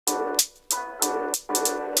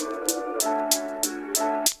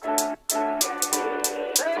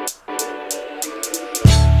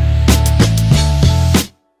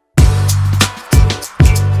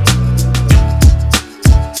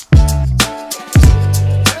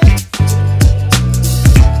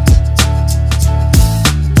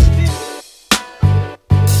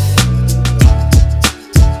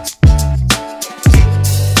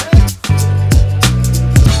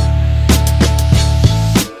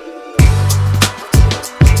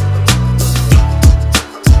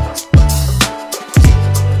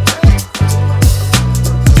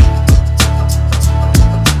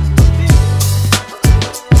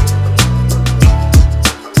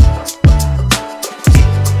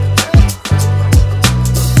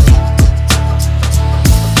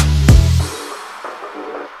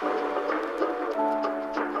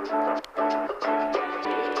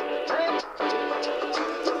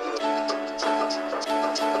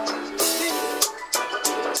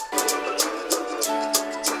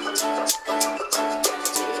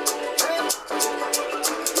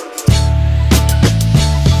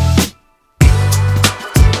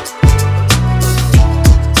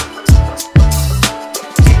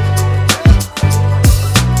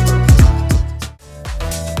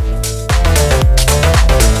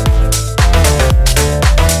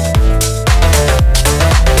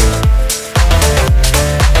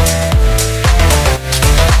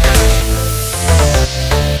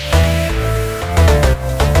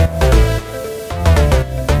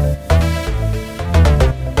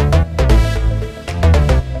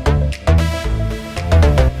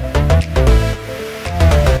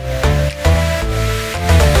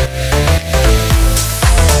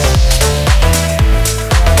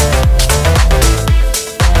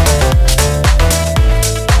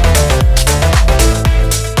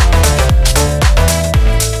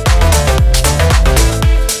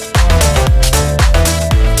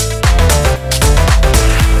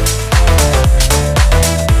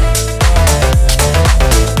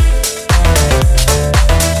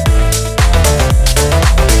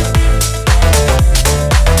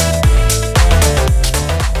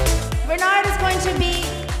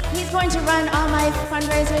run all my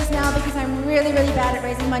fundraisers now because I'm really, really bad at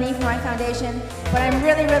raising money for my foundation, but I'm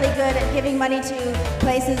really, really good at giving money to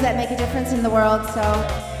places that make a difference in the world. So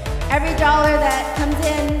every dollar that comes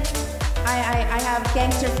in, I have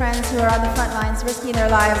gangster friends who are on the front lines risking their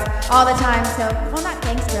lives all the time. So, well, not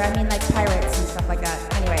gangster, I mean like pirates and stuff like that.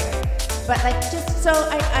 Anyway, but like just so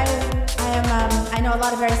I know a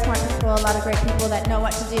lot of very smart people, a lot of great people that know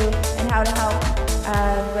what to do and how to help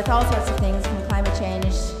with all sorts of things from climate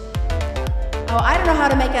change. Oh, I don't know how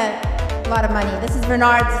to make a lot of money. This is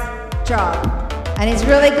Bernard's job, and he's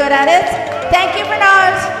really good at it. Thank you,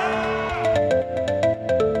 Bernard.